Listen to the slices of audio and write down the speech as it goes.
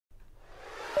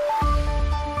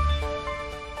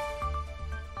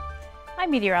I'm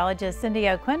meteorologist Cindy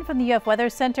O'Quinn from the UF Weather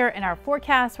Center, and our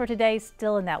forecast for today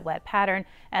still in that wet pattern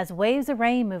as waves of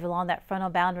rain move along that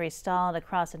frontal boundary stalled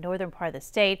across the northern part of the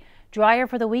state. Drier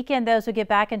for the weekend. Those who get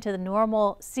back into the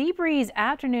normal sea breeze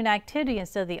afternoon activity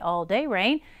instead of the all-day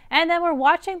rain. And then we're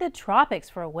watching the tropics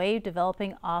for a wave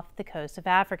developing off the coast of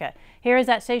Africa. Here is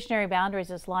that stationary boundary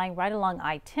that's lying right along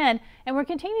I-10, and we're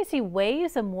continuing to see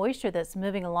waves of moisture that's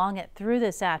moving along it through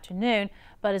this afternoon.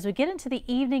 But as we get into the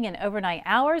evening and overnight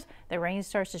hours, the rain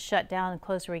starts to shut down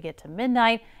closer we get to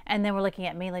midnight, and then we're looking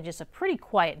at mainly just a pretty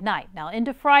quiet night. Now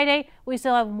into Friday, we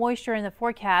still have moisture in the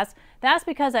forecast. That's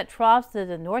because that troughs to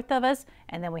the north of us,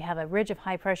 and then we have a ridge of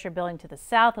high pressure building to the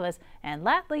south of us, and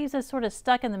that leaves us sort of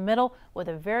stuck in the middle with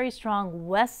a very strong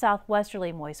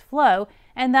west-southwesterly moist flow,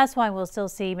 and that's why we'll still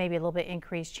see maybe a little bit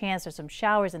increased chance of some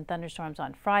showers and thunderstorms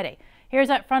on Friday. Here's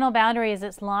that frontal boundary as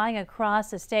it's lying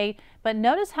across the state, but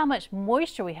notice how much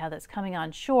moisture we have that's coming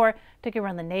on shore. Took it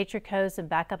around the Nature Coast and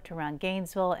back up to around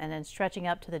Gainesville and then stretching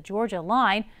up to the Georgia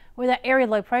line where that area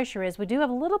low pressure is. We do have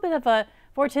a little bit of a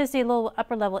vorticity, a little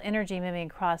upper level energy moving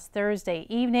across Thursday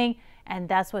evening, and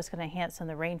that's what's going to enhance some of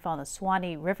the rainfall in the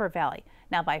Swanee River Valley.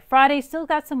 Now by Friday, still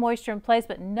got some moisture in place,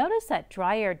 but notice that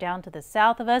dry air down to the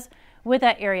south of us with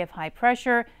that area of high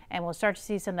pressure, and we'll start to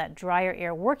see some of that drier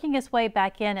air working its way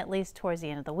back in at least towards the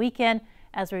end of the weekend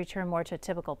as we return more to a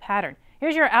typical pattern.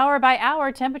 Here's your hour by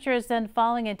hour temperatures then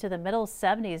falling into the middle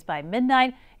 70s by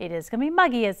midnight. It is going to be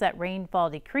muggy as that rainfall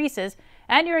decreases.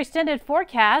 And your extended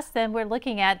forecast, then we're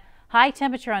looking at high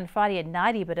temperature on Friday at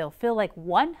 90, but it'll feel like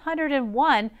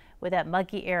 101 with that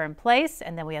muggy air in place.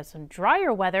 And then we have some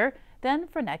drier weather then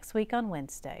for next week on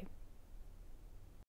Wednesday.